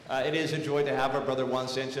It is a joy to have our brother Juan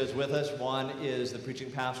Sanchez with us. Juan is the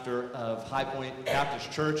preaching pastor of High Point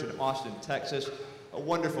Baptist Church in Austin, Texas. A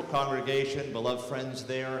wonderful congregation, beloved friends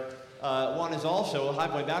there. Juan is also, High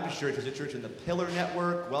Point Baptist Church is a church in the Pillar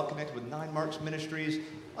Network, well connected with Nine Marks Ministries.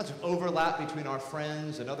 Lots of overlap between our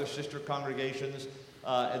friends and other sister congregations.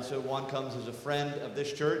 And so Juan comes as a friend of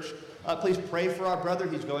this church. Please pray for our brother.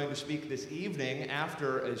 He's going to speak this evening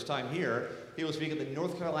after his time here. He will speak at the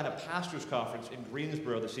North Carolina Pastors Conference in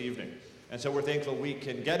Greensboro this evening. And so we're thankful we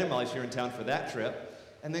can get him while he's here in town for that trip.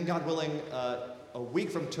 And then, God willing, a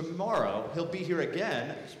week from tomorrow, he'll be here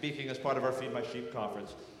again, speaking as part of our Feed My Sheep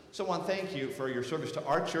conference. So, Juan, thank you for your service to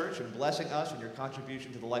our church and blessing us and your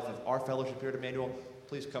contribution to the life of our fellowship here at Emmanuel.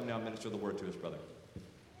 Please come now and minister the word to us, brother.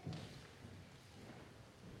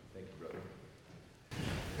 Thank you, brother.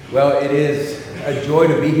 Well, it is a joy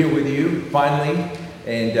to be here with you, finally.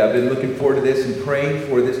 And I've been looking forward to this and praying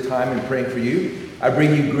for this time and praying for you. I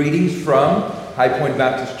bring you greetings from High Point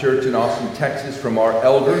Baptist Church in Austin, Texas, from our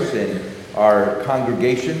elders and our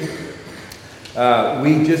congregation.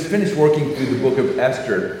 We just finished working through the book of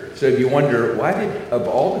Esther. So if you wonder, of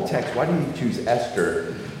all the texts, why did you choose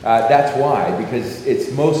Esther? That's why, because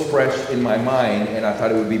it's most fresh in my mind, and I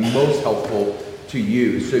thought it would be most helpful to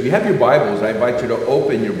you. So if you have your Bibles, I invite you to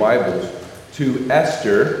open your Bibles to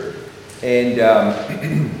Esther. And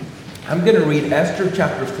I'm going to read Esther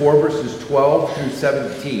chapter 4, verses 12 through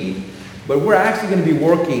 17. But we're actually going to be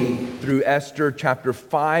working through Esther chapter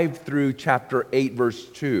 5 through chapter 8, verse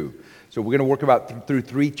 2. So we're going to work through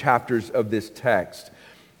 3 chapters of this text.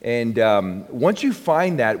 And once you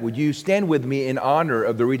find that, would you stand with me in honor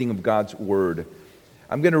of the reading of God's Word?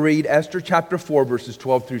 I'm going to read Esther chapter 4, verses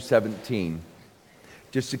 12 through 17,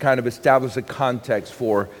 just to kind of establish a context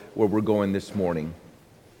for where we're going this morning.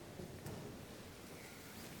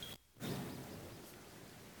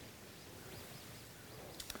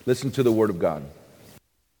 Listen to the word of God.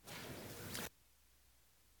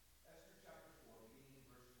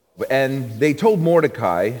 And they told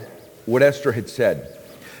Mordecai what Esther had said.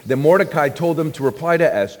 Then Mordecai told them to reply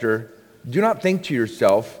to Esther, "Do not think to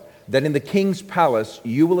yourself that in the king's palace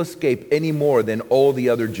you will escape any more than all the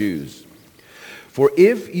other Jews. For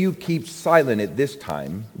if you keep silent at this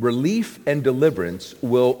time, relief and deliverance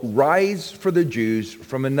will rise for the Jews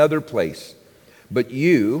from another place. But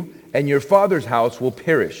you and your father's house will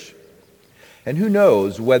perish. And who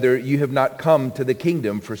knows whether you have not come to the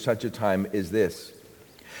kingdom for such a time as this?"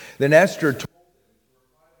 Then Esther told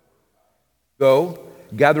them, "Go,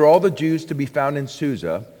 gather all the Jews to be found in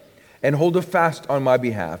Susa, and hold a fast on my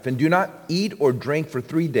behalf, and do not eat or drink for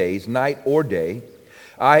 3 days, night or day.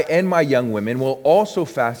 I and my young women will also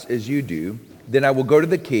fast as you do. Then I will go to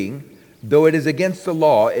the king, though it is against the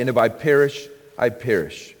law, and if I perish, I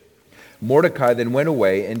perish." Mordecai then went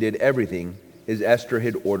away and did everything as Esther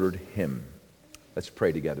had ordered him. Let's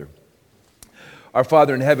pray together. Our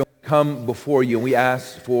Father in heaven, we come before you and we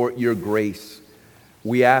ask for your grace.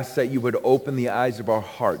 We ask that you would open the eyes of our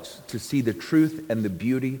hearts to see the truth and the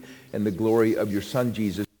beauty and the glory of your Son,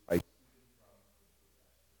 Jesus Christ.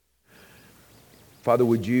 Father,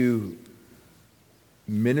 would you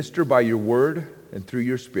minister by your word and through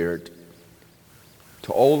your Spirit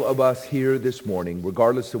to all of us here this morning,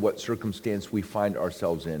 regardless of what circumstance we find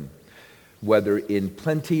ourselves in, whether in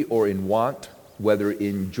plenty or in want, whether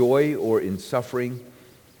in joy or in suffering,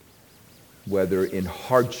 whether in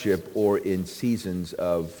hardship or in seasons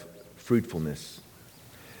of fruitfulness.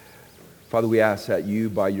 Father, we ask that you,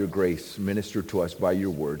 by your grace, minister to us by your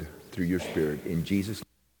word, through your Spirit. In Jesus' name,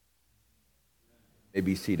 you may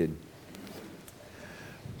be seated.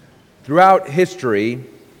 Throughout history,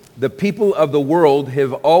 the people of the world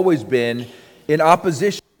have always been in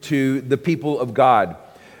opposition to the people of God.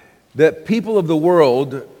 The people of the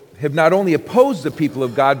world have not only opposed the people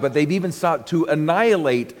of God, but they've even sought to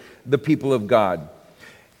annihilate the people of God.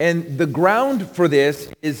 And the ground for this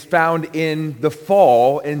is found in the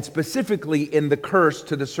fall, and specifically in the curse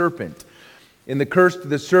to the serpent. In the curse to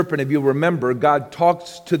the serpent, if you remember, God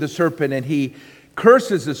talks to the serpent and he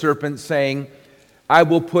curses the serpent, saying, "I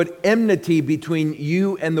will put enmity between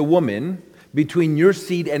you and the woman, between your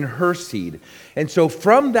seed and her seed." And so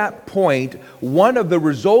from that point, one of the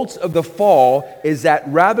results of the fall is that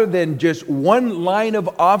rather than just one line of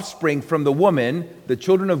offspring from the woman, the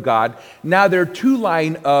children of God, now there are 2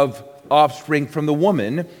 lines of offspring from the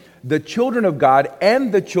woman, the children of God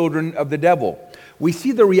and the children of the devil. We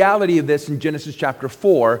see the reality of this in Genesis chapter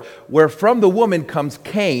 4, where from the woman comes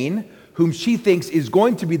Cain, whom she thinks is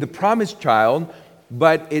going to be the promised child,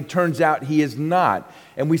 but it turns out he is not.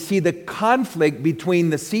 And we see the conflict between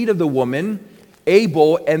the seed of the woman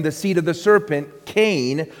Abel and the seed of the serpent,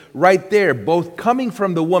 Cain, right there, both coming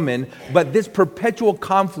from the woman, but this perpetual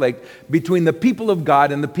conflict between the people of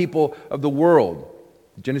God and the people of the world.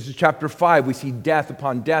 Genesis chapter 5, we see death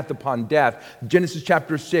upon death upon death. Genesis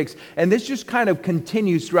chapter 6, and this just kind of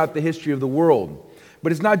continues throughout the history of the world.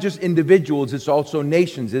 But it's not just individuals, it's also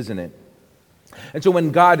nations, isn't it? And so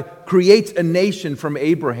when God creates a nation from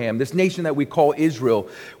Abraham, this nation that we call Israel,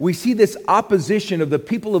 we see this opposition of the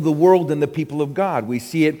people of the world and the people of God. We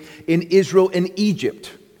see it in Israel and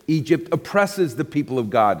Egypt. Egypt oppresses the people of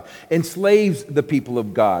God, enslaves the people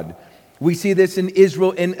of God. We see this in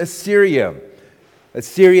Israel and Assyria.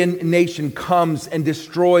 Assyrian nation comes and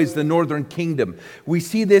destroys the northern kingdom. We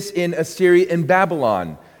see this in Assyria and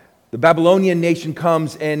Babylon. The Babylonian nation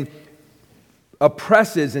comes and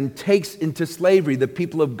oppresses and takes into slavery the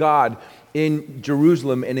people of God in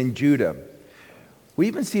Jerusalem and in Judah. We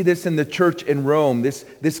even see this in the church in Rome.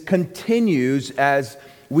 This continues as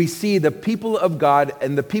we see the people of God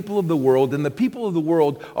and the people of the world, and the people of the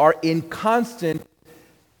world are in constant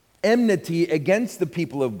enmity against the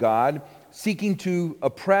people of God, seeking to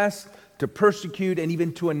oppress, to persecute, and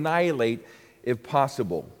even to annihilate if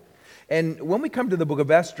possible. And when we come to the book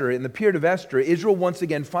of Esther, in the period of Esther, Israel once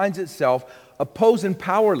again finds itself opposed and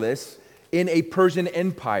powerless in a Persian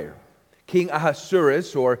empire. King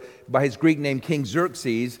Ahasuerus, or by his Greek name King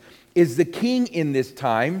Xerxes, is the king in this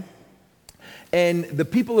time. And the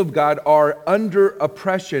people of God are under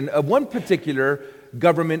oppression of one particular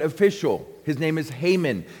government official. His name is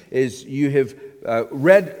Haman. As you have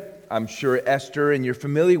read, I'm sure, Esther, and you're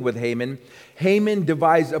familiar with Haman. Haman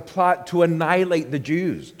devised a plot to annihilate the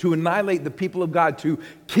Jews, to annihilate the people of God, to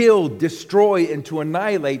kill, destroy, and to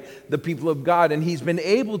annihilate the people of God. And he's been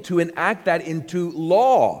able to enact that into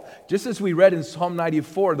law. Just as we read in Psalm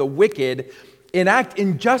 94, the wicked enact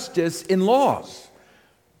injustice in laws.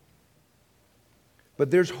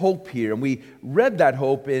 But there's hope here, and we read that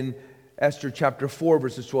hope in Esther chapter 4,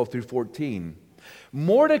 verses 12 through 14.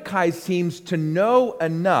 Mordecai seems to know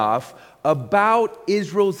enough about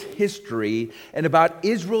Israel's history and about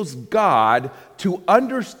Israel's God to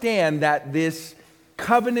understand that this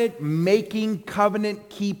covenant-making,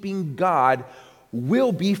 covenant-keeping God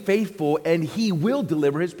will be faithful and he will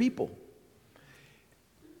deliver his people.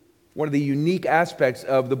 One of the unique aspects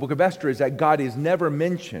of the book of Esther is that God is never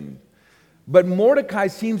mentioned. But Mordecai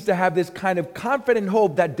seems to have this kind of confident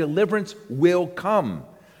hope that deliverance will come.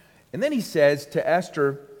 And then he says to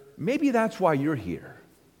Esther, maybe that's why you're here.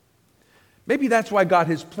 Maybe that's why God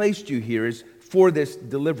has placed you here, is for this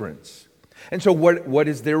deliverance. And so what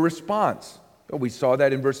is their response? Well, we saw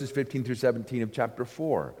that in verses 15 through 17 of chapter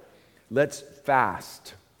 4. Let's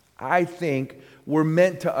fast. I think we're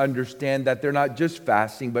meant to understand that they're not just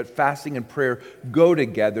fasting, but fasting and prayer go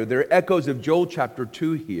together. There are echoes of Joel chapter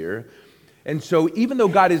 2 here. And so even though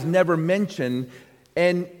God is never mentioned,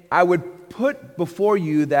 and I would put before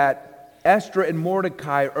you that Esther and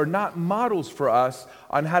Mordecai are not models for us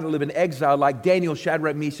on how to live in exile like Daniel,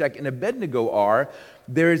 Shadrach, Meshach, and Abednego are.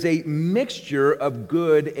 There is a mixture of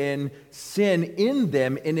good and sin in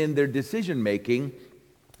them and in their decision making.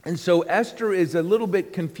 And so Esther is a little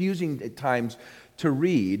bit confusing at times to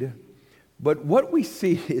read. But what we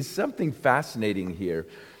see is something fascinating here.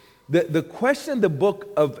 The question the book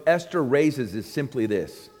of Esther raises is simply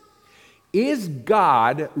this. Is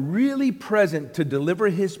God really present to deliver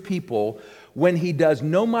his people when he does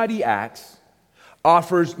no mighty acts,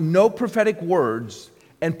 offers no prophetic words,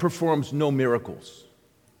 and performs no miracles?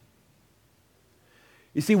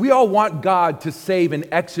 You see, we all want God to save in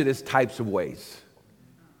Exodus types of ways.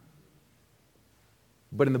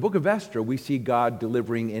 But in the book of Esther, we see God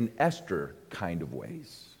delivering in Esther kind of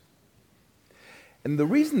ways. And the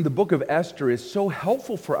reason the book of Esther is so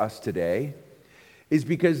helpful for us today is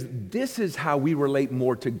because this is how we relate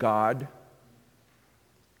more to God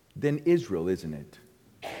than Israel, isn't it?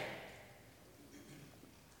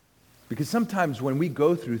 Because sometimes when we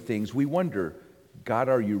go through things, we wonder, God,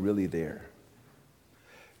 are you really there?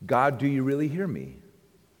 God, do you really hear me?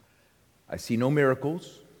 I see no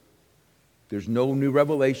miracles. There's no new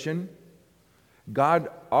revelation. God,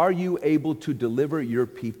 are you able to deliver your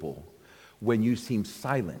people when you seem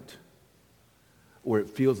silent or it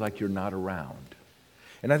feels like you're not around?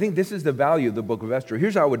 And I think this is the value of the book of Esther.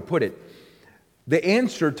 Here's how I would put it. The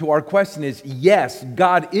answer to our question is yes,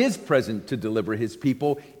 God is present to deliver his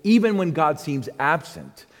people, even when God seems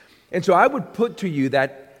absent. And so I would put to you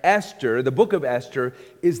that Esther, the book of Esther,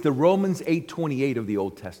 is the Romans 8:28 of the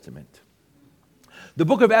Old Testament. The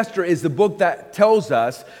book of Esther is the book that tells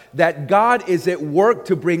us that God is at work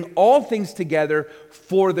to bring all things together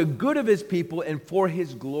for the good of his people and for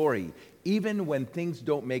his glory. even when things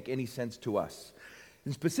don't make any sense to us.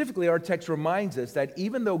 And specifically, our text reminds us that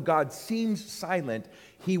even though God seems silent,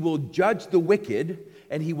 he will judge the wicked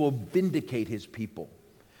and he will vindicate his people.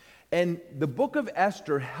 And the book of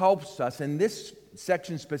Esther helps us, in this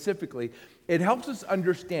section specifically, it helps us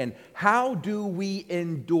understand, how do we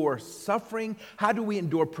endure suffering? How do we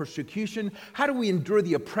endure persecution? How do we endure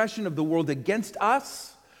the oppression of the world against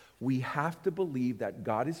us? We have to believe that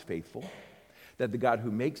God is faithful, that the God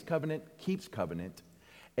who makes covenant keeps covenant,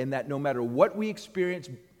 and that no matter what we experience,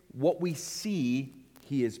 what we see,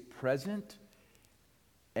 he is present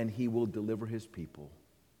and he will deliver his people.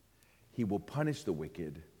 He will punish the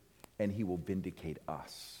wicked and he will vindicate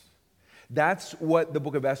us. That's what the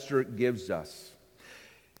book of Esther gives us.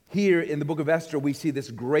 Here in the book of Esther, we see this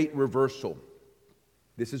great reversal.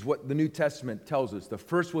 This is what the New Testament tells us. The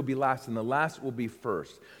first will be last and the last will be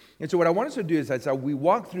first. And so what I want us to do is, as we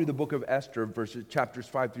walk through the book of Esther, chapters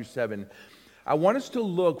 5 through 7, I want us to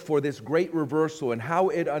look for this great reversal and how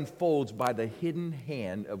it unfolds by the hidden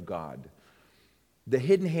hand of God. The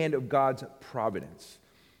hidden hand of God's providence.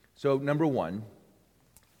 So number one,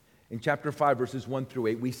 in chapter 5, verses 1 through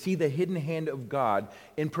 8, we see the hidden hand of God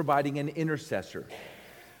in providing an intercessor.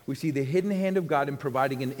 We see the hidden hand of God in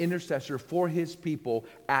providing an intercessor for his people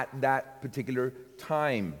at that particular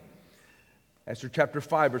time. Esther chapter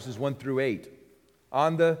 5, verses 1 through 8.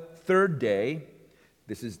 On the third day,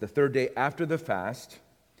 this is the third day after the fast,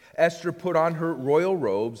 Esther put on her royal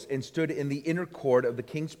robes and stood in the inner court of the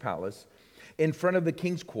king's palace in front of the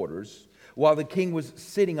king's quarters, while the king was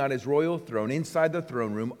sitting on his royal throne inside the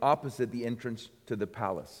throne room opposite the entrance to the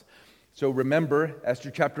palace. So remember,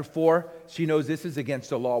 Esther chapter 4, she knows this is against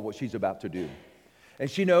the law, what she's about to do. And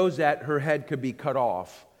she knows that her head could be cut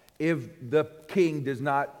off if the king does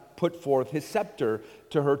not put forth his scepter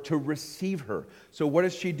to her to receive her. So what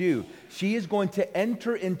does she do? She is going to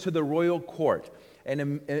enter into the royal court.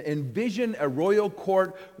 And envision a royal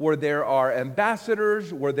court where there are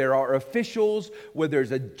ambassadors, where there are officials, where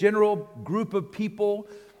there's a general group of people.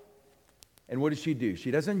 And what does she do?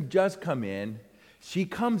 She doesn't just come in. She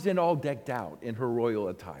comes in all decked out in her royal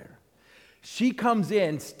attire. She comes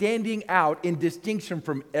in standing out in distinction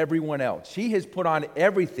from everyone else. She has put on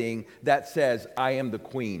everything that says, I am the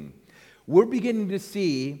queen. We're beginning to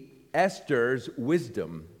see Esther's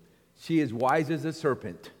wisdom. She is wise as a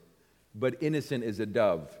serpent, but innocent as a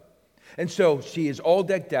dove. And so she is all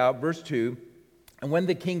decked out, verse 2. And when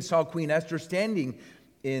the king saw Queen Esther standing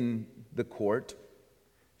in the court,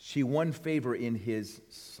 she won favor in his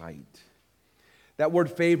sight. That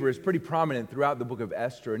word favor is pretty prominent throughout the book of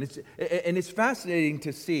Esther. And it's fascinating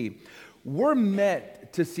to see. We're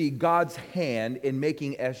meant to see God's hand in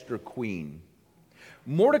making Esther queen.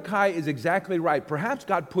 Mordecai is exactly right. Perhaps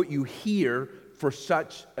God put you here for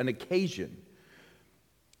such an occasion.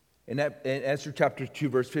 In Esther chapter 2,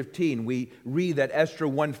 verse 15, we read that Esther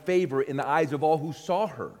won favor in the eyes of all who saw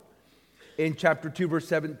her. In chapter 2, verse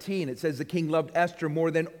 17, it says the king loved Esther more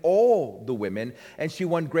than all the women, and she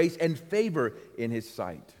won grace and favor in his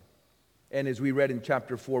sight. And as we read in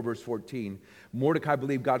chapter 4, verse 14, Mordecai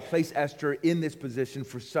believed God placed Esther in this position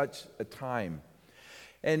for such a time.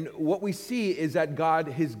 And what we see is that God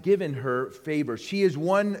has given her favor. She has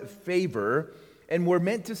won favor. And we're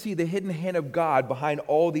meant to see the hidden hand of God behind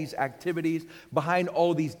all these activities, behind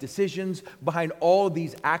all these decisions, behind all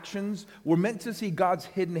these actions. We're meant to see God's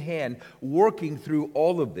hidden hand working through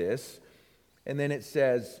all of this. And then it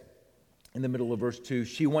says in the middle of verse 2,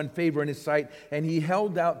 she won favor in his sight, and he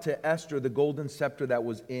held out to Esther the golden scepter that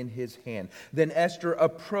was in his hand. Then Esther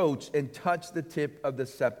approached and touched the tip of the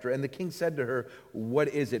scepter. And the king said to her, "What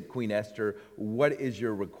is it, Queen Esther? What is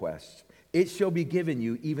your request? It shall be given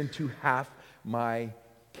you even to half my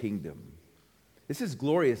kingdom." This is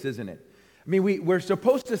glorious, isn't it? I mean, we're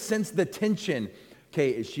supposed to sense the tension.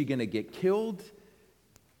 Okay, is she going to get killed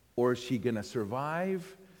or is she going to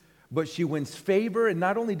survive? But she wins favor, and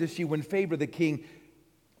not only does she win favor, the king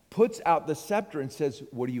puts out the scepter and says,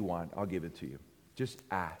 "What do you want? I'll give it to you. Just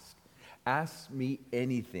ask. Ask me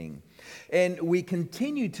anything." And we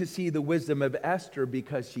continue to see the wisdom of Esther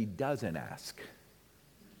because she doesn't ask.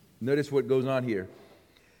 Notice what goes on here.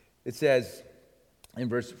 It says in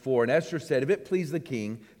verse 4, "And Esther said, 'If it please the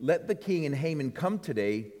king, let the king and Haman come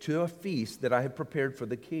today to a feast that I have prepared for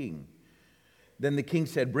the king.' Then the king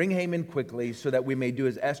said, 'Bring Haman quickly so that we may do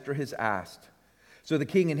as Esther has asked.' So the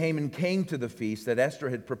king and Haman came to the feast that Esther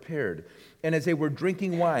had prepared. And as they were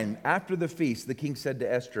drinking wine after the feast, the king said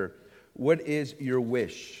to Esther, 'What is your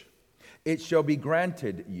wish? It shall be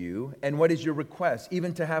granted you. And what is your request?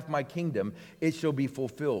 Even to half my kingdom, it shall be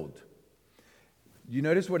fulfilled.'" You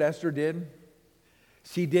notice what Esther did?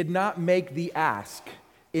 She did not make the ask.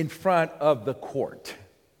 in front of the court.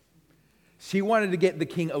 She wanted to get the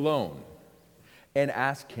king alone and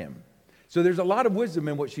ask him. So there's a lot of wisdom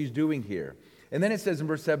in what she's doing here. And then it says in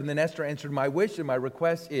verse 7, then Esther answered, my wish and my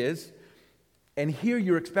request is, and here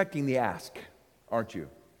you're expecting the ask, aren't you?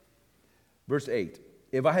 Verse 8,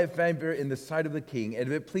 if I have favor in the sight of the king, and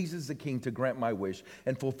if it pleases the king to grant my wish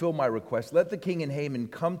and fulfill my request, let the king and Haman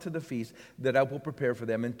come to the feast that I will prepare for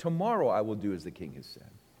them, and tomorrow I will do as the king has said.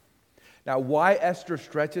 Now, why Esther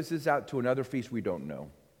stretches this out to another feast, we don't know.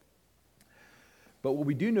 But what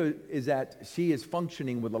we do know is that she is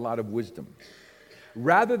functioning with a lot of wisdom.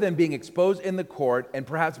 Rather than being exposed in the court and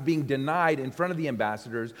perhaps being denied in front of the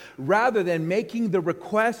ambassadors, rather than making the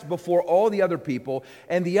request before all the other people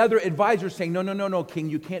and the other advisors saying, no, king,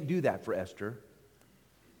 you can't do that for Esther.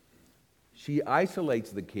 She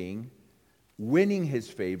isolates the king, winning his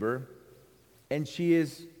favor, and she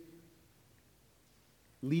is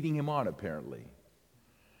leading him on, apparently.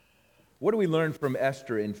 What do we learn from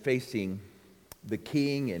Esther in facing the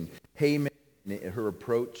king and Haman and her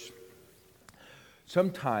approach?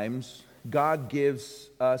 Sometimes God gives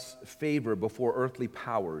us favor before earthly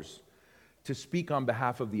powers to speak on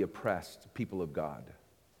behalf of the oppressed people of God.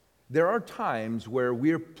 There are times where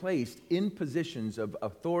we're placed in positions of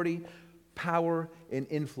authority, power, and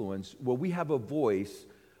influence where we have a voice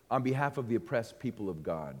on behalf of the oppressed people of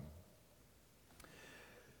God.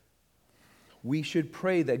 We should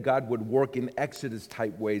pray that God would work in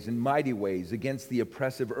Exodus-type ways, in mighty ways, against the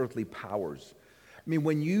oppressive earthly powers. I mean,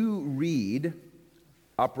 when you read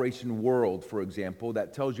Operation World, for example,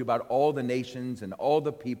 that tells you about all the nations and all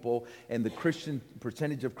the people and the Christian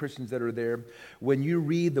percentage of Christians that are there. When you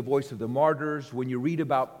read the Voice of the Martyrs, when you read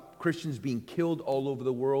about Christians being killed all over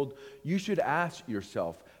the world, you should ask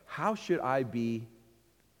yourself, how should I be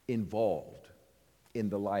involved in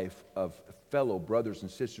the life of fellow brothers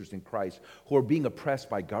and sisters in Christ who are being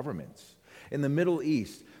oppressed by governments? In the Middle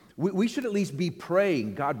East, we should at least be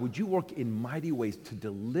praying, God, would you work in mighty ways to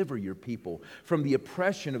deliver your people from the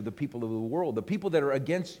oppression of the people of the world, the people that are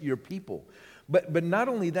against your people. But not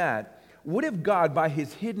only that, what if God, by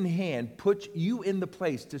his hidden hand, puts you in the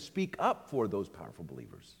place to speak up for those powerful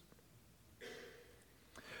believers?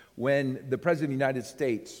 When the President of the United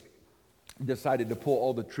States decided to pull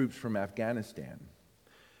all the troops from Afghanistan,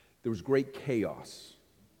 there was great chaos.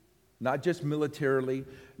 Not just militarily,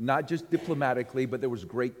 not just diplomatically, but there was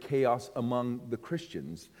great chaos among the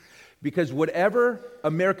Christians. Because whatever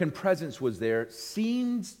American presence was there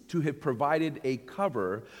seems to have provided a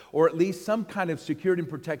cover, or at least some kind of security and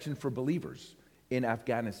protection for believers in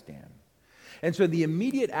Afghanistan. And so in the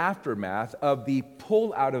immediate aftermath of the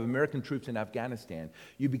pull out of American troops in Afghanistan,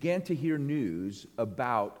 you began to hear news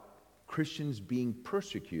about Christians being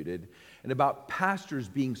persecuted and about pastors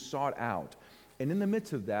being sought out. And in the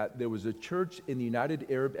midst of that, there was a church in the United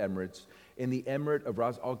Arab Emirates, in the Emirate of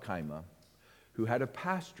Ras Al Khaimah, who had a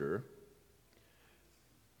pastor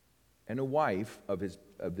and a wife of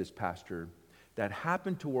this pastor that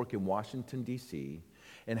happened to work in Washington, D.C.,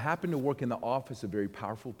 and happened to work in the office of very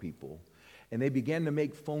powerful people. And they began to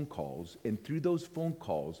make phone calls, and through those phone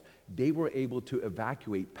calls, they were able to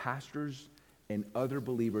evacuate pastors and other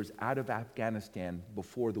believers out of Afghanistan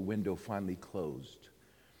before the window finally closed.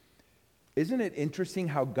 Isn't it interesting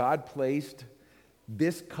how God placed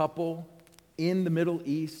this couple in the Middle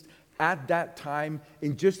East at that time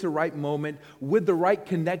in just the right moment with the right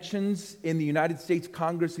connections in the United States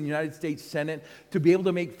Congress and United States Senate to be able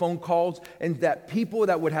to make phone calls, and that people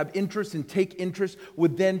that would have interest and take interest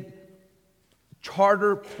would then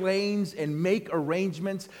charter planes and make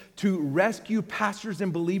arrangements to rescue pastors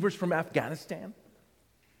and believers from Afghanistan?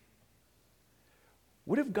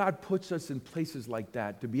 What if God puts us in places like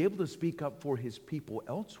that to be able to speak up for his people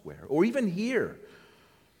elsewhere, or even here?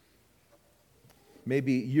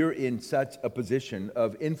 Maybe you're in such a position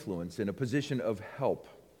of influence, in a position of help.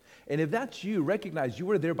 And if that's you, recognize you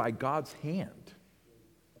were there by God's hand.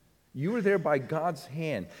 You were there by God's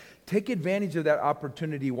hand. Take advantage of that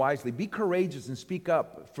opportunity wisely. Be courageous and speak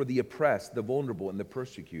up for the oppressed, the vulnerable, and the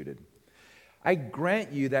persecuted. I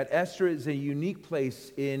grant you that Esther is a unique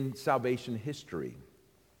place in salvation history.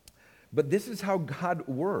 But this is how God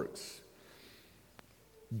works.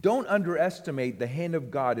 Don't underestimate the hand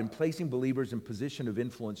of God in placing believers in position of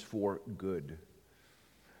influence for good.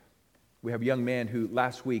 We have a young man who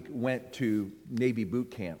last week went to Navy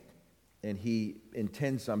boot camp, and he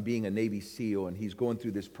intends on being a Navy SEAL, and he's going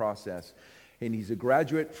through this process. And he's a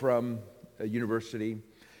graduate from a university.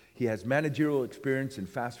 He has managerial experience in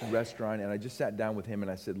fast food restaurant, and I just sat down with him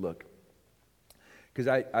and I said, look, because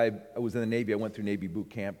I was in the Navy, I went through Navy boot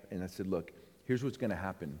camp, and I said, look, here's what's going to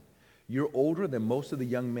happen. You're older than most of the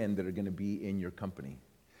young men that are going to be in your company.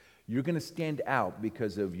 You're going to stand out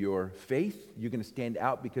because of your faith. You're going to stand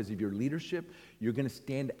out because of your leadership. You're going to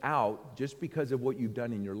stand out just because of what you've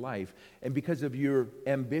done in your life and because of your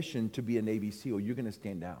ambition to be a Navy SEAL. You're going to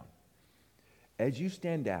stand out. As you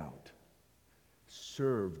stand out,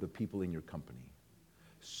 serve the people in your company.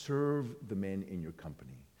 Serve the men in your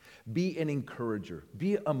company. Be an encourager.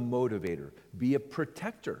 Be a motivator. Be a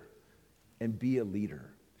protector. And be a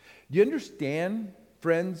leader. Do you understand,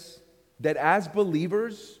 friends, that as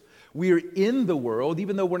believers, we are in the world,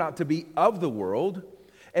 even though we're not to be of the world,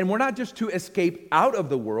 and we're not just to escape out of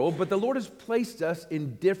the world, but the Lord has placed us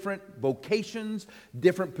in different vocations,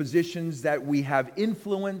 different positions that we have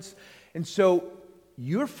influence, and so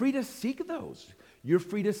you're free to seek those. You're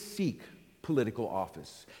free to seek political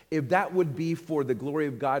office, if that would be for the glory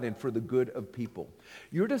of God and for the good of people.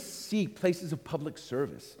 You're to seek places of public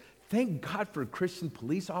service. Thank God for Christian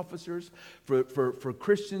police officers, for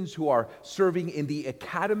Christians who are serving in the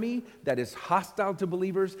academy that is hostile to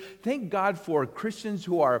believers. Thank God for Christians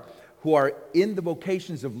who are in the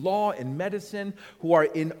vocations of law and medicine, who are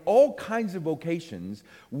in all kinds of vocations.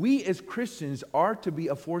 We as Christians are to be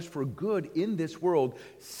a force for good in this world,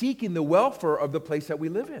 seeking the welfare of the place that we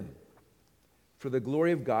live in, for the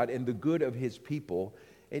glory of God and the good of His people,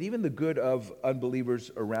 and even the good of unbelievers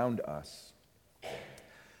around us.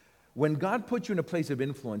 When God puts you in a place of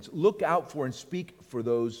influence, look out for and speak for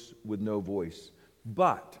those with no voice.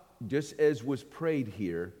 But, just as was prayed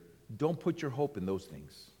here, don't put your hope in those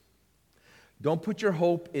things. Don't put your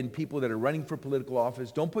hope in people that are running for political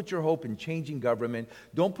office. Don't put your hope in changing government.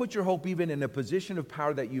 Don't put your hope even in a position of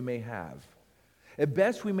power that you may have. At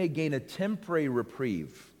best, we may gain a temporary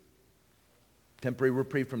reprieve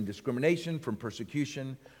from discrimination, from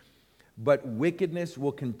persecution, but wickedness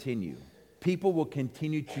will continue. People will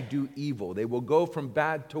continue to do evil. They will go from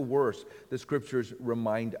bad to worse, the scriptures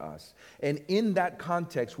remind us. And in that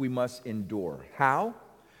context, we must endure. How?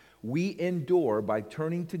 We endure by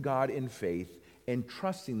turning to God in faith and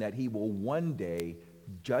trusting that He will one day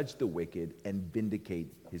judge the wicked and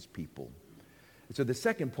vindicate His people. And so the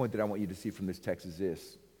second point that I want you to see from this text is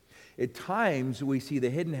this. At times, we see the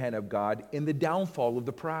hidden hand of God in the downfall of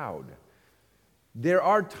the proud. There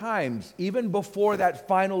are times, even before that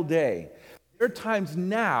final day, there are times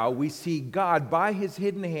now we see God, by His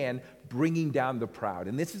hidden hand, bringing down the proud.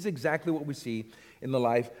 And this is exactly what we see in the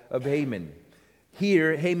life of Haman.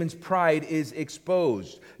 Here, Haman's pride is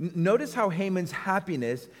exposed. Notice how Haman's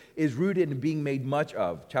happiness is rooted in being made much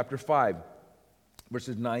of. Chapter 5,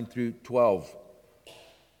 verses 9 through 12.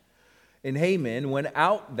 And Haman went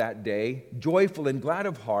out that day, joyful and glad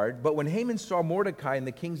of heart. But when Haman saw Mordecai in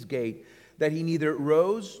the king's gate, that he neither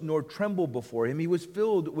rose nor trembled before him, he was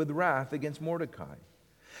filled with wrath against Mordecai.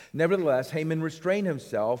 Nevertheless, Haman restrained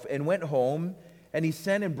himself and went home, and he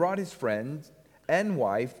sent and brought his friend and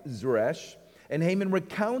wife, Zeresh. And Haman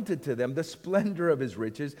recounted to them the splendor of his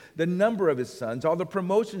riches, the number of his sons, all the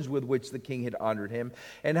promotions with which the king had honored him,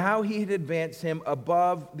 and how he had advanced him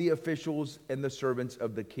above the officials and the servants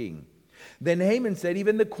of the king. Then Haman said,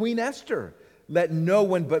 even the Queen Esther, let no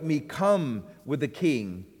one but me come with the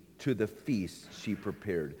king to the feast she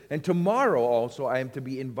prepared. And tomorrow also I am to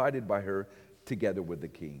be invited by her together with the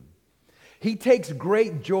king. He takes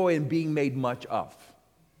great joy in being made much of.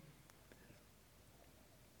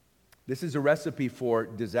 This is a recipe for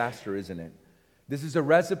disaster, isn't it? This is a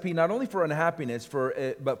recipe not only for unhappiness,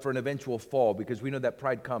 but for an eventual fall, because we know that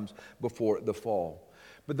pride comes before the fall.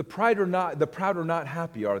 But the proud are not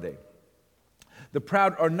happy, are they? The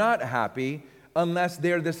proud are not happy unless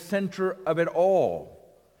they're the center of it all.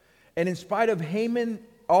 And in spite of Haman,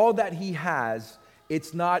 all that he has,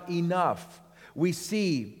 it's not enough. We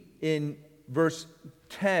see in verse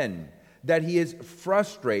 10 that he is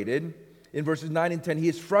frustrated. In verses 9 and 10, he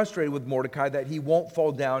is frustrated with Mordecai that he won't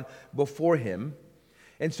fall down before him.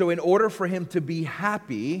 And so in order for him to be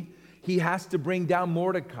happy, he has to bring down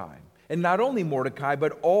Mordecai. And not only Mordecai,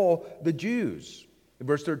 but all the Jews. In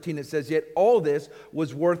verse 13 it says, yet all this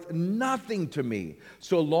was worth nothing to me,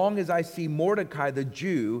 so long as I see Mordecai the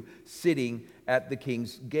Jew sitting at the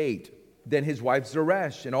king's gate. Then his wife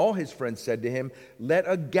Zeresh and all his friends said to him, let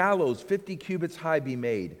a gallows 50 cubits high be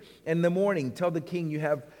made. And in the morning tell the king you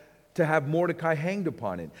have to have Mordecai hanged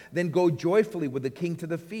upon it. Then go joyfully with the king to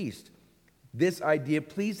the feast. This idea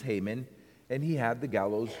pleased Haman, and he had the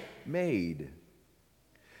gallows made.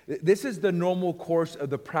 This is the normal course of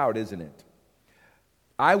the proud, isn't it?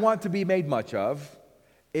 I want to be made much of.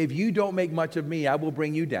 If you don't make much of me, I will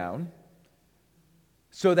bring you down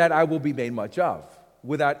so that I will be made much of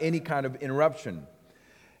without any kind of interruption.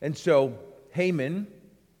 And so Haman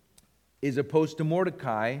is opposed to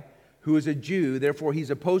Mordecai who is a Jew, therefore he's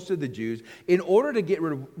opposed to the Jews. In order to get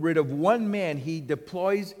rid of one man, he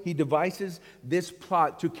devises this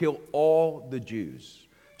plot to kill all the Jews,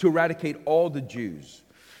 to eradicate all the Jews.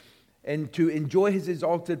 And to enjoy his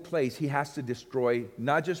exalted place, he has to destroy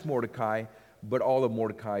not just Mordecai, but all of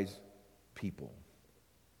Mordecai's people.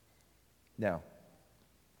 Now,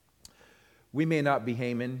 we may not be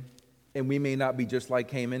Haman, and we may not be just like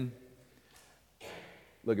Haman.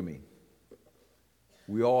 Look at me.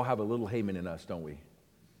 We all have a little Haman in us, don't we?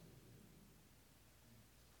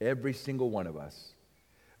 Every single one of us.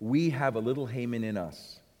 We have a little Haman in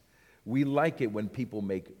us. We like it when people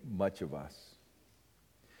make much of us.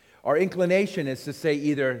 Our inclination is to say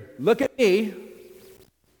either, look at me,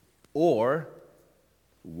 or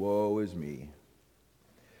woe is me.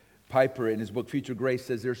 Piper, in his book Future Grace,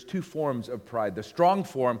 says there's two forms of pride. The strong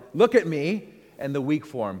form, look at me, and the weak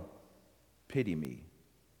form, pity me,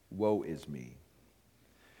 woe is me.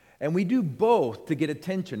 And we do both to get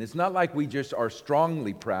attention. It's not like we just are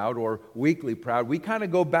strongly proud or weakly proud. We kind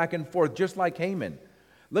of go back and forth, just like Haman.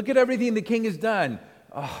 Look at everything the king has done.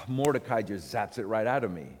 Oh, Mordecai just zaps it right out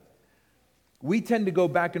of me. We tend to go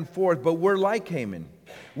back and forth, but we're like Haman.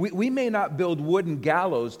 We may not build wooden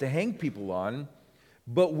gallows to hang people on,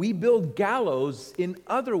 but we build gallows in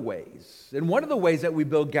other ways. And one of the ways that we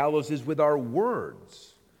build gallows is with our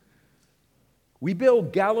words. We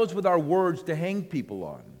build gallows with our words to hang people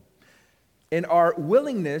on. And our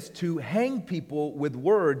willingness to hang people with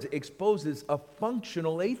words exposes a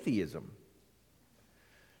functional atheism.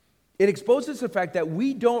 It exposes the fact that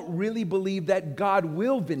we don't really believe that God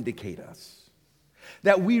will vindicate us.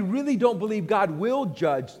 That we really don't believe God will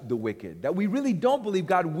judge the wicked. That we really don't believe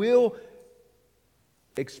God will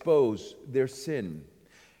expose their sin.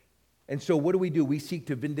 And so what do? We seek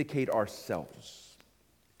to vindicate ourselves.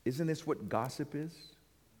 Isn't this what gossip is?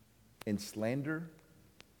 And slander?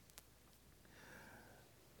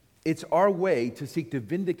 It's our way to seek to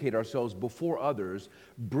vindicate ourselves before others,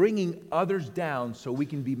 bringing others down so we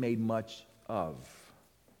can be made much of.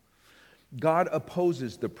 God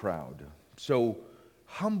opposes the proud. So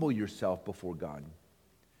humble yourself before God.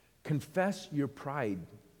 Confess your pride.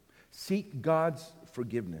 Seek God's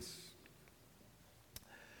forgiveness.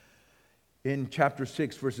 In chapter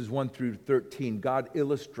 6, verses 1 through 13, God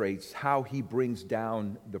illustrates how he brings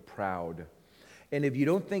down the proud. And if you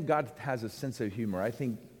don't think God has a sense of humor, I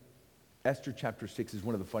think Esther chapter 6 is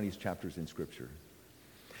one of the funniest chapters in Scripture.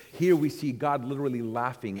 Here we see God literally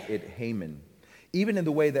laughing at Haman. Even in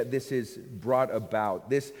the way that this is brought about.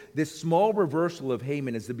 This small reversal of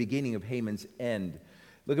Haman is the beginning of Haman's end.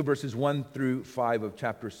 Look at verses 1 through 5 of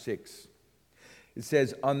chapter 6. It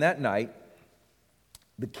says, on that night,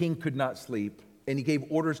 the king could not sleep, and he gave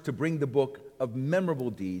orders to bring the book of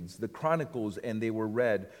memorable deeds, the chronicles, and they were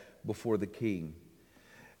read before the king.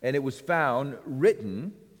 And it was found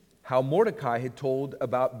written how Mordecai had told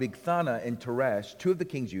about Bigthana and Teresh, two of the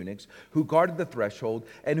king's eunuchs, who guarded the threshold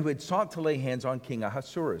and who had sought to lay hands on King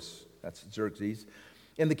Ahasuerus. That's Xerxes.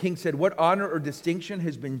 And the king said, what honor or distinction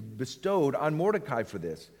has been bestowed on Mordecai for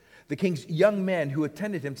this? The king's young men who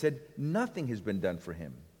attended him said, nothing has been done for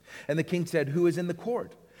him. And the king said, who is in the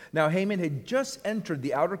court? Now Haman had just entered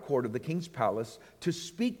the outer court of the king's palace to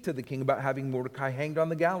speak to the king about having Mordecai hanged on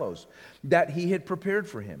the gallows that he had prepared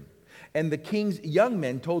for him. And the king's young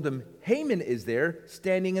men told him, Haman is there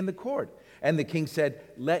standing in the court. And the king said,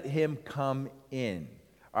 let him come in.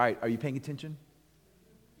 All right, are you paying attention?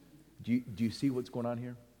 Do you see what's going on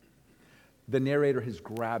here? The narrator has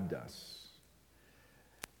grabbed us.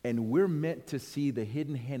 And we're meant to see the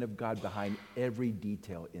hidden hand of God behind every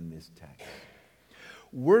detail in this text.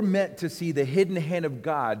 We're meant to see the hidden hand of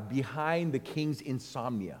God behind the king's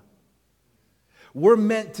insomnia. We're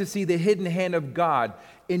meant to see the hidden hand of God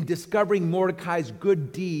in discovering Mordecai's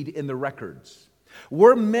good deed in the records.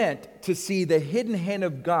 We're meant to see the hidden hand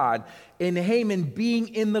of God in Haman being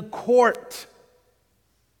in the court.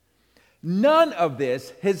 None of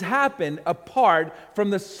this has happened apart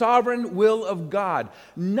from the sovereign will of God.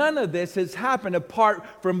 None of this has happened apart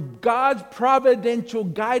from God's providential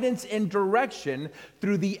guidance and direction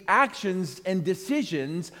through the actions and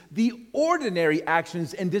decisions, the ordinary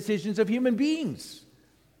actions and decisions of human beings.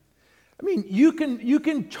 I mean, you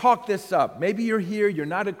can chalk this up. Maybe you're here, you're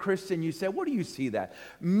not a Christian, you say, where do you see that?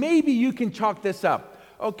 Maybe you can chalk this up.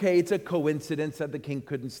 Okay, it's a coincidence that the king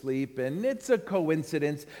couldn't sleep, and it's a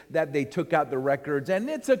coincidence that they took out the records, and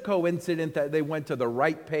it's a coincidence that they went to the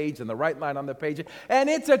right page and the right line on the page, and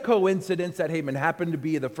it's a coincidence that Haman happened to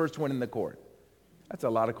be the first one in the court. That's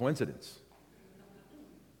a lot of coincidence.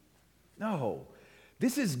 No,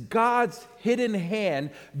 This is God's hidden hand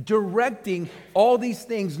directing all these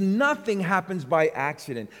things. Nothing happens by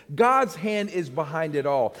accident. God's hand is behind it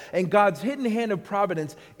all. And God's hidden hand of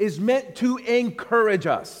providence is meant to encourage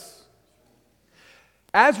us.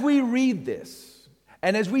 As we read this,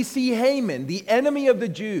 and as we see Haman, the enemy of the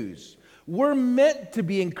Jews, we're meant to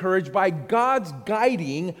be encouraged by God's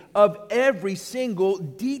guiding of every single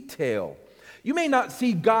detail. You may not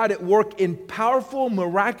see God at work in powerful,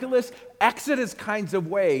 miraculous, Exodus kinds of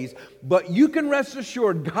ways, but you can rest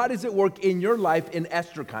assured God is at work in your life in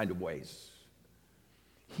Esther kind of ways.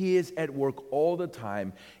 He is at work all the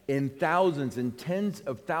time in thousands and tens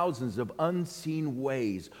of thousands of unseen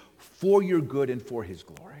ways for your good and for His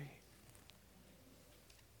glory.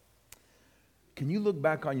 Can you look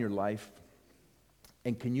back on your life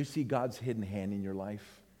and can you see God's hidden hand in your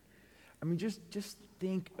life? I mean, just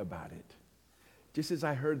think about it. Just as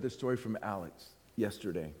I heard the story from Alex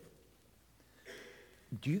yesterday.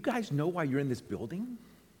 Do you guys know why you're in this building?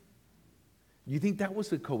 You think that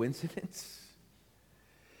was a coincidence?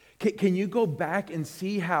 Can you go back and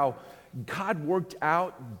see how God worked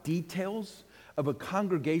out details of a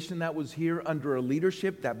congregation that was here under a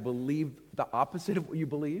leadership that believed the opposite of what you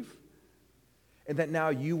believe? And that now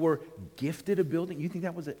you were gifted a building? You think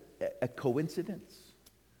that was a coincidence?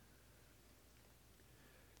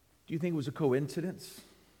 Do you think it was a coincidence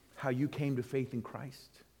how you came to faith in Christ?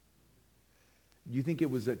 Do you think it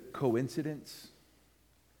was a coincidence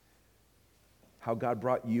how God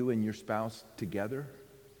brought you and your spouse together?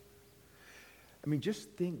 I mean, just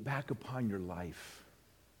think back upon your life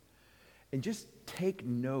and just take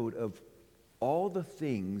note of all the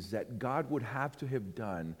things that God would have to have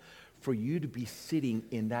done for you to be sitting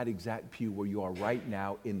in that exact pew where you are right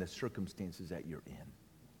now in the circumstances that you're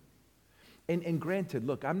in. And granted,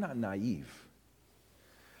 look, I'm not naive.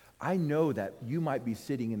 I know that you might be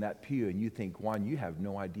sitting in that pew and you think, Juan, you have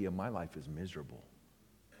no idea my life is miserable.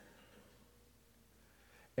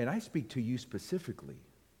 And I speak to you specifically.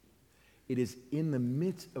 It is in the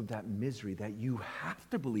midst of that misery that you have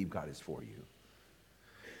to believe God is for you.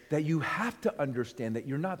 That you have to understand that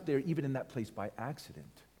you're not there even in that place by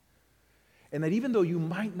accident. And that even though you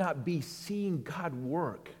might not be seeing God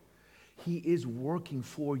work, He is working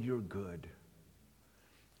for your good.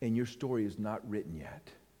 And your story is not written yet.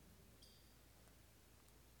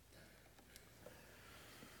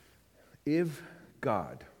 If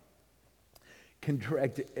God can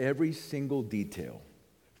direct every single detail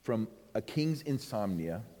from a king's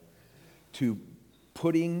insomnia to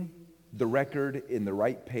putting the record in the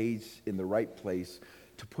right page, in the right place,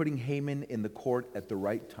 to putting Haman in the court at the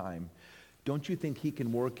right time, don't you think He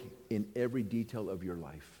can work in every detail of your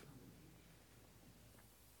life?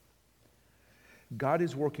 God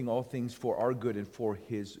is working all things for our good and for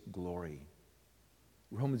His glory.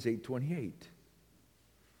 Romans 8:28.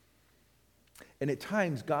 And at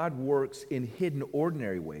times, God works in hidden,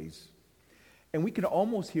 ordinary ways. And we can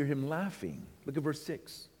almost hear Him laughing. Look at verse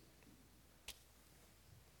 6.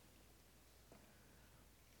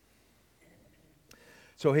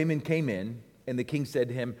 So Haman came in, and the king said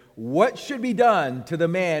to him, "What should be done to the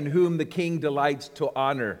man whom the king delights to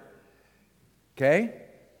honor?" Okay?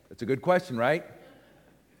 That's a good question, right?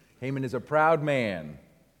 Haman is a proud man.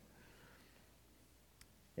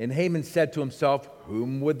 And Haman said to himself,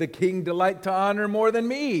 "Whom would the king delight to honor more than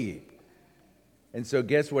me?" And so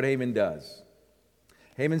guess what Haman does?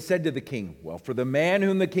 Haman said to the king, "Well, for the man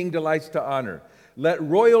whom the king delights to honor, let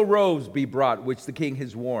royal robes be brought, which the king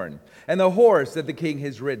has worn, and the horse that the king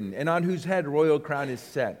has ridden, and on whose head royal crown is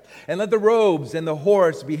set. And let the robes and the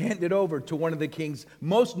horse be handed over to one of the king's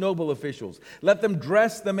most noble officials. Let them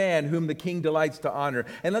dress the man whom the king delights to honor,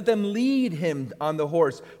 and let them lead him on the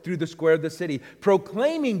horse through the square of the city,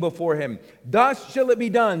 proclaiming before him, 'Thus shall it be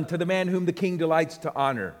done to the man whom the king delights to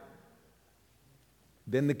honor.'"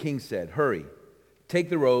 Then the king said, "Hurry, take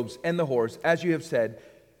the robes and the horse, as you have said,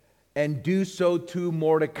 and do so to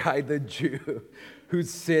Mordecai the Jew, who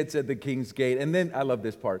sits at the king's gate." And then, I love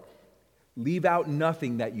this part, "Leave out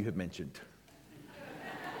nothing that you have mentioned."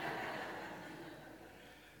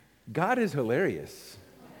 God is hilarious.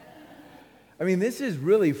 I mean, this is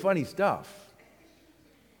really funny stuff.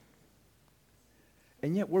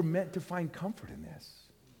 And yet we're meant to find comfort in this,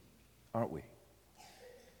 aren't we?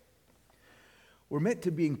 We're meant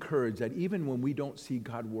to be encouraged that even when we don't see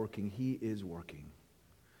God working, He is working.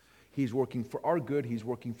 He's working for our good. He's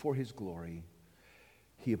working for His glory.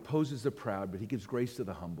 He opposes the proud, but He gives grace to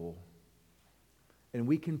the humble. And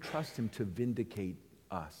we can trust Him to vindicate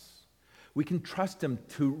us. We can trust Him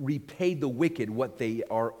to repay the wicked what they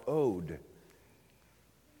are owed.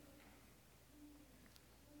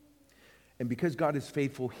 And because God is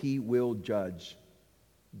faithful, He will judge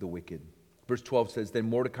the wicked. Verse 12 says, Then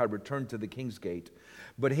Mordecai returned to the king's gate,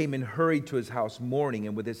 but Haman hurried to his house mourning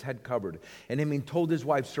and with his head covered. And Haman told his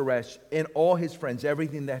wife Zeresh and all his friends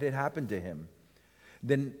everything that had happened to him.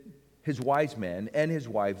 Then his wise man and his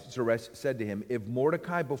wife Zeresh said to him, If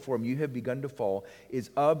Mordecai, before whom you have begun to fall, is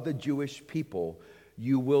of the Jewish people,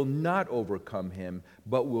 you will not overcome him,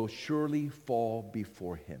 but will surely fall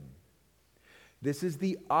before him. This is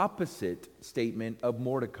the opposite statement of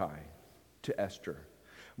Mordecai to Esther.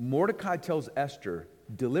 Mordecai tells Esther,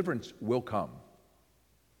 deliverance will come.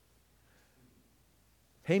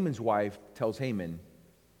 Haman's wife tells Haman,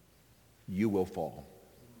 you will fall.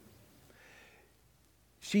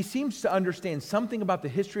 She seems to understand something about the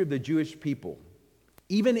history of the Jewish people.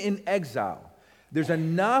 Even in exile, there's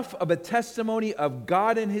enough of a testimony of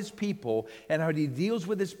God and his people and how he deals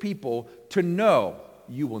with his people to know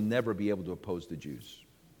you will never be able to oppose the Jews.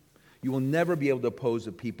 You will never be able to oppose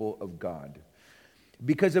the people of God.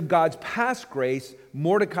 Because of God's past grace,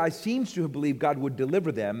 Mordecai seems to have believed God would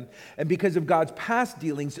deliver them. And because of God's past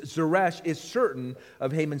dealings, Zeresh is certain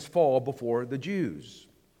of Haman's fall before the Jews.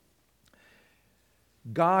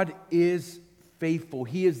 God is faithful.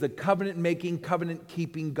 He is the covenant-making,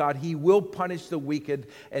 covenant-keeping God. He will punish the wicked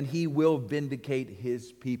and he will vindicate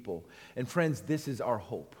his people. And friends, this is our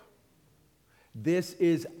hope. This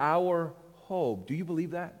is our hope. Do you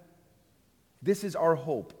believe that? This is our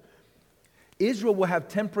hope. Israel will have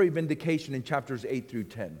temporary vindication in chapters 8 through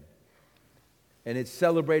 10. And it's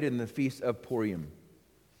celebrated in the Feast of Purim.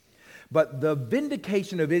 But the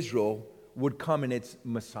vindication of Israel would come in its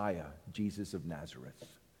Messiah, Jesus of Nazareth.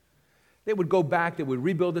 They would go back, they would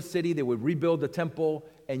rebuild the city, they would rebuild the temple,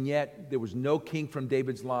 and yet there was no king from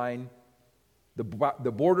David's line. The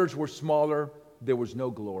borders were smaller, there was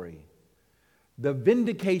no glory. The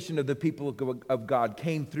vindication of the people of God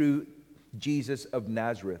came through Jesus of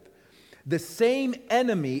Nazareth. The same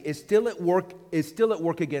enemy is still at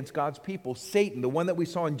work against God's people. Satan, the one that we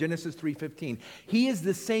saw in Genesis 3:15. He is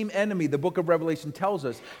the same enemy, the book of Revelation tells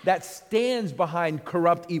us, that stands behind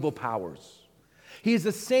corrupt evil powers. He is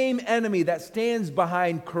the same enemy that stands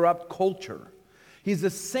behind corrupt culture. He's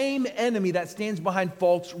the same enemy that stands behind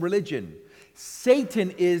false religion.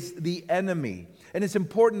 Satan is the enemy. And it's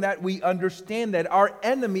important that we understand that our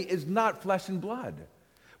enemy is not flesh and blood.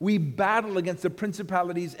 We battle against the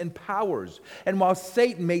principalities and powers. And while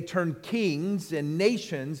Satan may turn kings and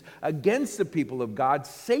nations against the people of God,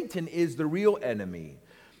 Satan is the real enemy.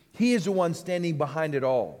 He is the one standing behind it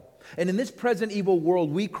all. And in this present evil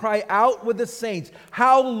world, we cry out with the saints,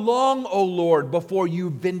 how long, O Lord, before you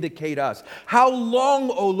vindicate us? How long,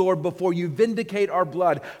 O Lord, before you vindicate our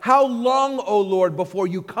blood? How long, O Lord, before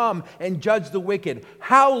you come and judge the wicked?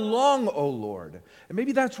 How long, O Lord? And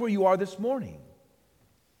maybe that's where you are this morning.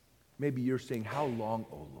 Maybe you're saying, how long,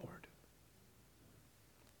 O Lord?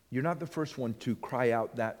 You're not the first one to cry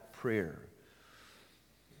out that prayer.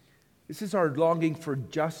 This is our longing for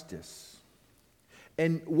justice.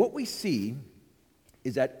 And what we see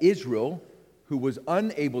is that Israel, who was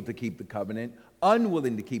unable to keep the covenant,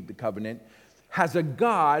 unwilling to keep the covenant, has a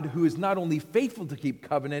God who is not only faithful to keep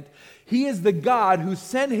covenant, he is the God who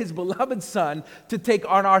sent his beloved Son to take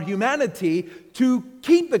on our humanity to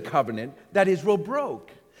keep the covenant that Israel broke.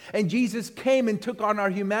 And Jesus came and took on our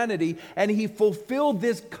humanity, and he fulfilled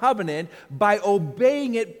this covenant by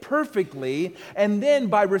obeying it perfectly, and then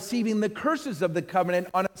by receiving the curses of the covenant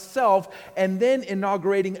on himself, and then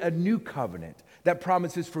inaugurating a new covenant that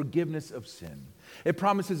promises forgiveness of sin. It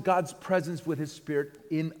promises God's presence with his Spirit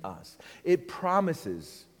in us. It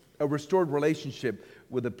promises a restored relationship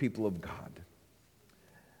with the people of God.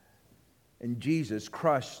 And Jesus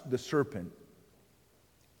crushed the serpent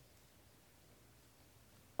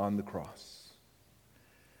on the cross.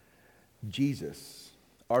 Jesus,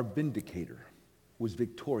 our vindicator, was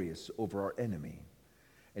victorious over our enemy.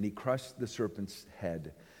 And he crushed the serpent's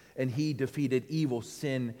head. And he defeated evil,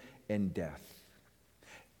 sin, and death.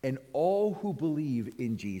 And all who believe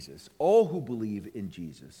in Jesus, all who believe in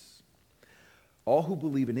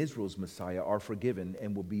Israel's Messiah are forgiven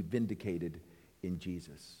and will be vindicated in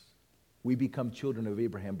Jesus. We become children of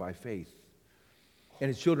Abraham by faith. And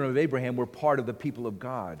as children of Abraham, we're part of the people of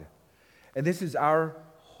God. And this is our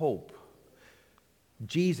hope.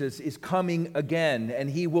 Jesus is coming again, and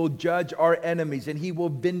he will judge our enemies, and he will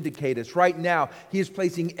vindicate us. Right now, he is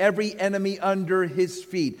placing every enemy under his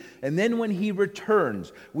feet. And then when he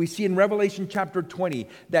returns, we see in Revelation chapter 20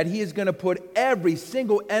 that he is going to put every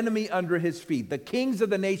single enemy under his feet. The kings of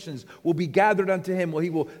the nations will be gathered unto him. Well, he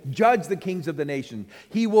will judge the kings of the nation.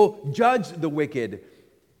 He will judge the wicked.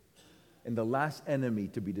 And the last enemy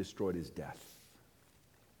to be destroyed is death.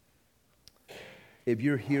 If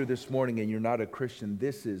you're here this morning and you're not a Christian,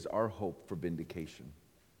 this is our hope for vindication.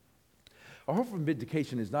 Our hope for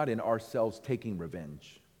vindication is not in ourselves taking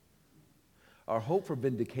revenge. Our hope for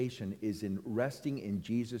vindication is in resting in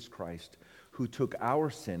Jesus Christ, who took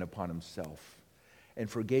our sin upon himself and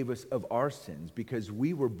forgave us of our sins, because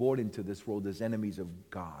we were born into this world as enemies of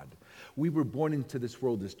God. We were born into this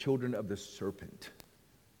world as children of the serpent.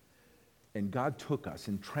 And God took us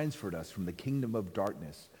and transferred us from the kingdom of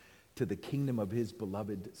darkness to the kingdom of his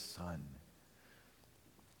beloved Son.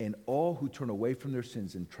 And all who turn away from their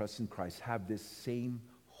sins and trust in Christ have this same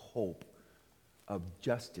hope of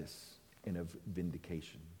justice and of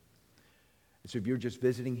vindication. So if you're just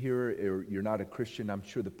visiting here or you're not a Christian, I'm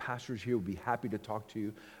sure the pastors here will be happy to talk to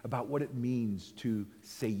you about what it means to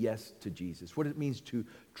say yes to Jesus, what it means to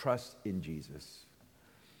trust in Jesus.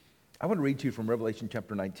 I want to read to you from Revelation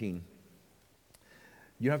chapter 19.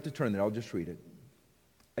 You don't have to turn there, I'll just read it.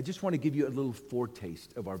 I just want to give you a little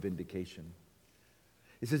foretaste of our vindication.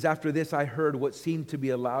 It says, "After this I heard what seemed to be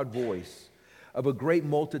a loud voice of a great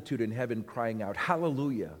multitude in heaven crying out,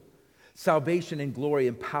 'Hallelujah! Salvation and glory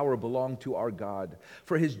and power belong to our God.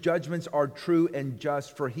 For his judgments are true and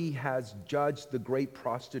just, for he has judged the great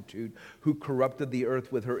prostitute who corrupted the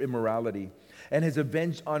earth with her immorality, and has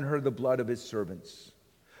avenged on her the blood of his servants.'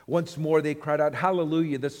 Once more they cried out,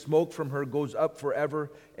 'Hallelujah! The smoke from her goes up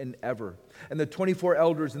forever and ever.' And the 24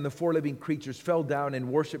 elders and the 4 living creatures fell down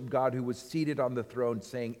and worshiped God who was seated on the throne,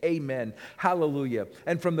 saying, 'Amen, hallelujah.'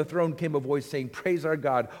 And from the throne came a voice saying, 'Praise our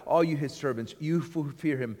God, all you his servants, you who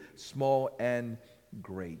fear him, small and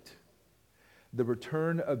great.'" The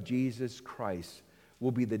return of Jesus Christ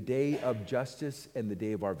will be the day of justice and the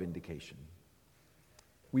day of our vindication.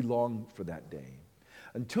 We long for that day.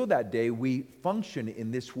 Until that day, we function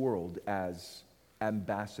in this world as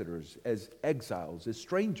ambassadors, as exiles, as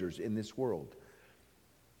strangers in this world,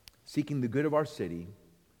 seeking the good of our city,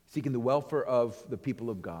 seeking the welfare of the people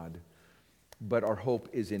of God, but our hope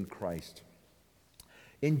is in Christ.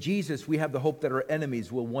 In Jesus, we have the hope that our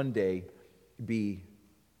enemies will one day be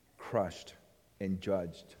crushed and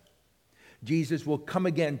judged. Jesus will come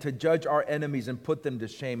again to judge our enemies and put them to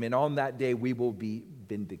shame, and on that day we will be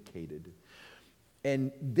vindicated.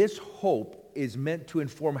 And this hope is meant to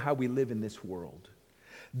inform how we live in this world.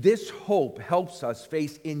 This hope helps us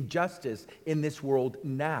face injustice in this world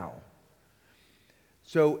now.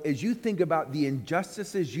 So as you think about the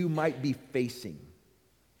injustices you might be facing,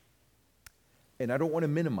 and I don't want to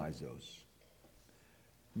minimize those,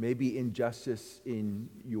 maybe injustice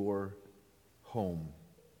in your home,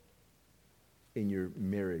 in your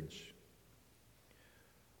marriage,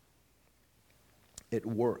 at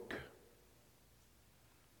work,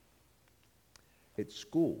 at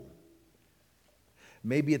school,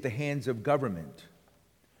 maybe at the hands of government.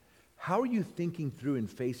 How are you thinking through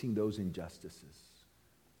and facing those injustices?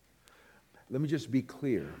 Let me just be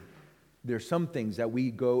clear. There are some things that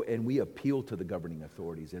we go and we appeal to the governing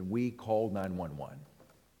authorities and we call 911.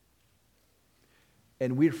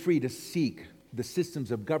 And we're free to seek the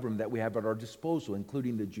systems of government that we have at our disposal,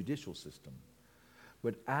 including the judicial system.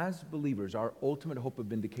 But as believers, our ultimate hope of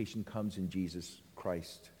vindication comes in Jesus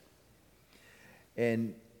Christ.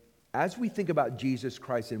 And as we think about Jesus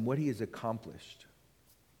Christ and what he has accomplished,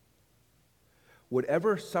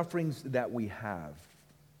 whatever sufferings that we have,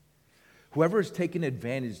 whoever has taken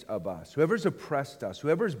advantage of us, whoever has oppressed us,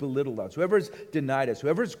 whoever has belittled us, whoever has denied us,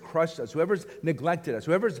 whoever has crushed us, whoever has neglected us,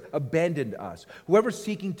 whoever has abandoned us, whoever is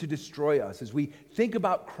seeking to destroy us, as we think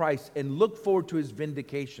about Christ and look forward to his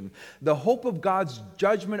vindication, the hope of God's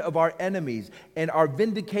judgment of our enemies and our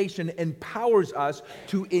vindication empowers us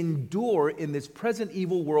to endure in this present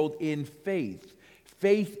evil world in faith.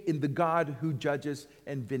 Faith in the God who judges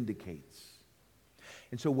and vindicates.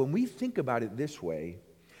 And so when we think about it this way,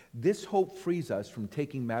 this hope frees us from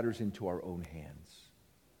taking matters into our own hands.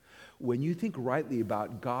 When you think rightly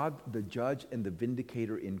about God, the judge and the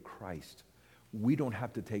vindicator in Christ, we don't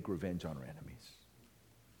have to take revenge on our enemies.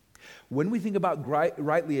 When we think about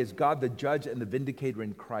rightly as God, the judge and the vindicator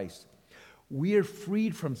in Christ, we are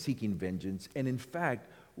freed from seeking vengeance, and in fact,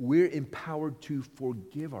 we're empowered to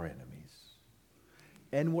forgive our enemies.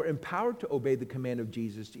 And we're empowered to obey the command of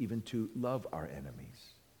Jesus, even to love our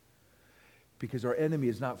enemies. Because our enemy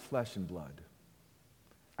is not flesh and blood.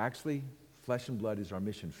 Actually, flesh and blood is our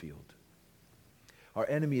mission field. Our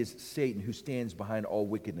enemy is Satan, who stands behind all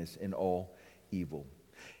wickedness and all evil.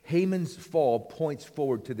 Haman's fall points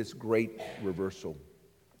forward to this great reversal.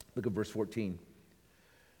 Look at verse 14.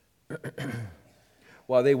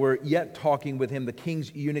 While they were yet talking with him, the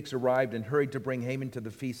king's eunuchs arrived and hurried to bring Haman to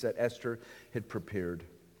the feast that Esther had prepared.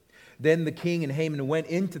 Then the king and Haman went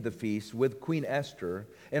into the feast with Queen Esther.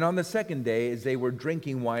 And on the second day, as they were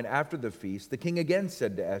drinking wine after the feast, the king again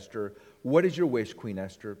said to Esther, "What is your wish, Queen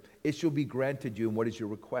Esther? It shall be granted you, and what is your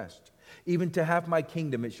request? Even to half my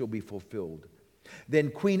kingdom it shall be fulfilled."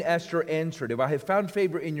 Then Queen Esther answered, "If I have found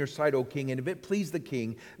favor in your sight, O king, and if it please the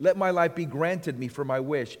king, let my life be granted me for my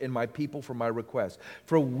wish, and my people for my request.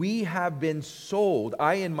 For we have been sold,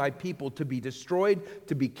 I and my people, to be destroyed,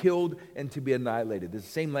 to be killed, and to be annihilated." It's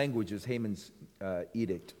the same language as Haman's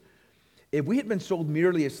edict. "If we had been sold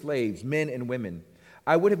merely as slaves, men and women,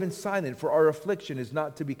 I would have been silent, for our affliction is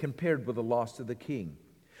not to be compared with the loss of the king."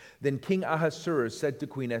 Then King Ahasuerus said to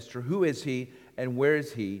Queen Esther, "Who is he, and where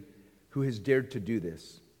is he who has dared to do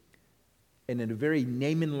this?" And in a very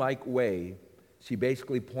Naaman-like way, she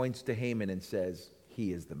basically points to Haman and says,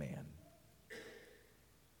 "He is the man."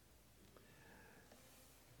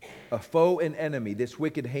 A foe and enemy, this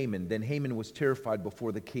wicked Haman. Then Haman was terrified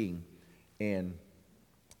before the king and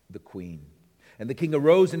the queen. And the king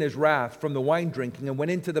arose in his wrath from the wine drinking and went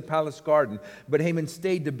into the palace garden. But Haman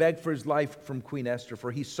stayed to beg for his life from Queen Esther, for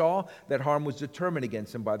he saw that harm was determined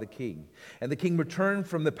against him by the king. And the king returned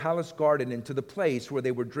from the palace garden into the place where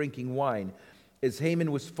they were drinking wine, as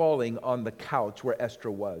Haman was falling on the couch where Esther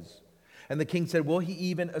was. And the king said, "Will he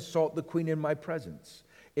even assault the queen in my presence,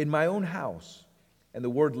 in my own house?" And the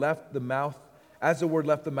word left the mouth As the word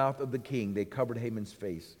left the mouth of the king, they covered Haman's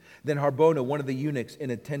face. Then Harbona, one of the eunuchs in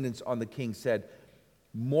attendance on the king, said,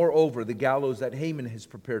 "Moreover, the gallows that Haman has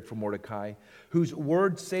prepared for Mordecai, whose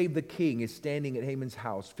word saved the king, is standing at Haman's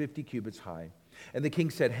house, 50 cubits high." And the king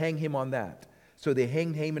said, "Hang him on that." So they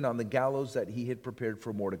hanged Haman on the gallows that he had prepared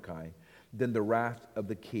for Mordecai. Then the wrath of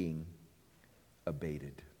the king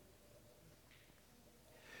abated.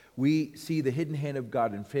 We see the hidden hand of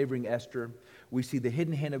God in favoring Esther. We see the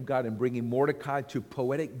hidden hand of God in bringing Mordecai to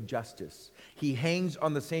poetic justice. He hangs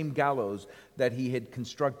on the same gallows that he had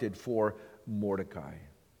constructed for Mordecai.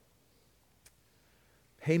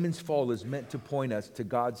 Haman's fall is meant to point us to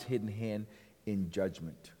God's hidden hand in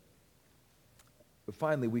judgment. But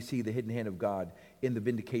finally, we see the hidden hand of God in the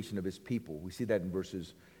vindication of his people. We see that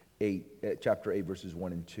in chapter 8, verses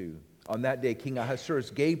 1 and 2. On that day, King Ahasuerus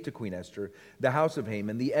gave to Queen Esther the house of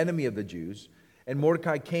Haman, the enemy of the Jews. And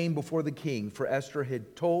Mordecai came before the king, for Esther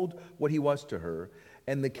had told what he was to her.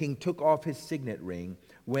 And the king took off his signet ring,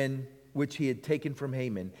 which he had taken from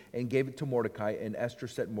Haman, and gave it to Mordecai. And Esther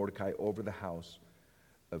set Mordecai over the house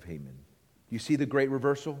of Haman. You see the great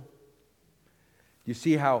reversal? You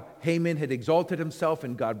see how Haman had exalted himself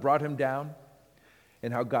and God brought him down,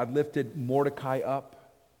 and how God lifted Mordecai up.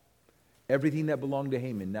 Everything that belonged to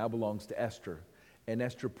Haman now belongs to Esther, and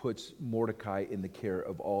Esther puts Mordecai in the care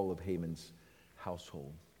of all of Haman's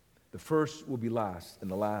household. The first will be last, and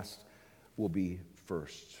the last will be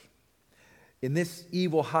first. In this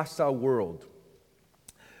evil, hostile world,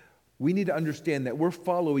 we need to understand that we're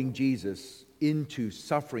following Jesus into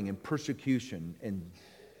suffering and persecution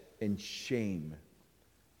and shame.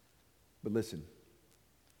 But listen,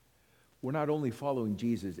 we're not only following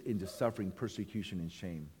Jesus into suffering, persecution, and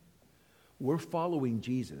shame. We're following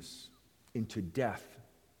Jesus into death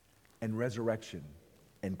and resurrection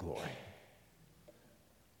and glory.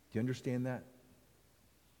 Do you understand that?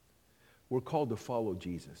 We're called to follow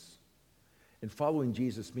Jesus. And following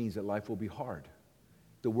Jesus means that life will be hard.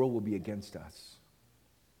 The world will be against us.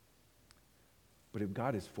 But if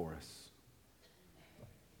God is for us,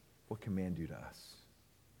 what can man do to us?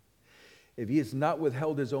 If he has not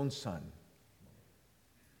withheld his own son,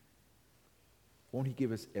 won't he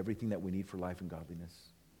give us everything that we need for life and godliness?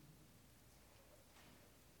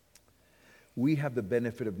 We have the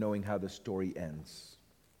benefit of knowing how the story ends.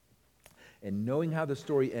 And knowing how the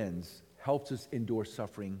story ends helps us endure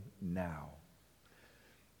suffering now.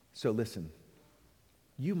 So listen,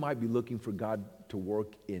 you might be looking for God to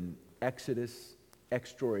work in Exodus,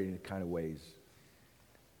 extraordinary kind of ways.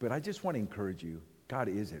 But I just want to encourage you, God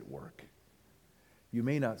is at work. You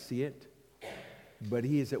may not see it, but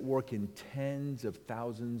he is at work in tens of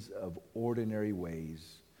thousands of ordinary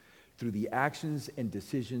ways through the actions and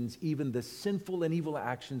decisions, even the sinful and evil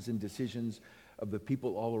actions and decisions of the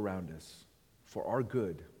people all around us, for our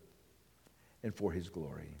good and for his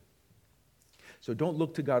glory. So don't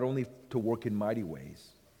look to God only to work in mighty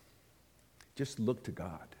ways. Just look to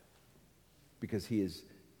God, because he is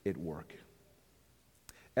at work.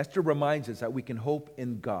 Esther reminds us that we can hope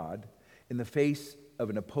in God in the face of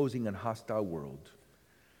an opposing and hostile world,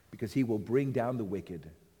 because he will bring down the wicked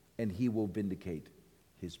and he will vindicate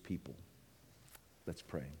his people. Let's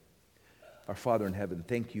pray. Our Father in heaven,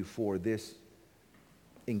 thank you for this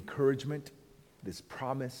encouragement, this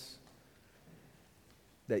promise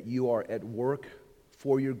that you are at work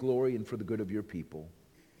for your glory and for the good of your people.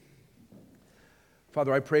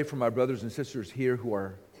 Father, I pray for my brothers and sisters here who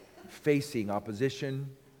are facing opposition,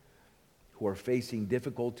 who are facing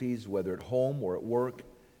difficulties, whether at home or at work,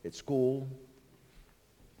 at school.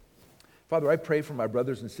 Father, I pray for my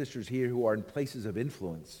brothers and sisters here who are in places of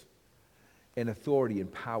influence and authority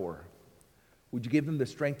and power. Would you give them the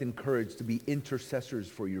strength and courage to be intercessors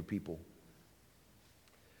for your people?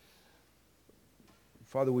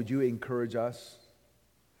 Father, would you encourage us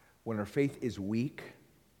when our faith is weak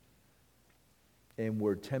and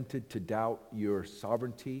we're tempted to doubt your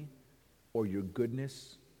sovereignty or your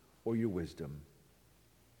goodness or your wisdom?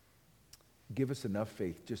 Give us enough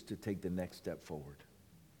faith just to take the next step forward.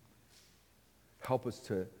 Help us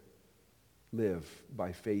to live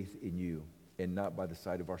by faith in you and not by the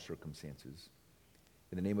side of our circumstances.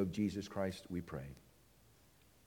 In the name of Jesus Christ, we pray.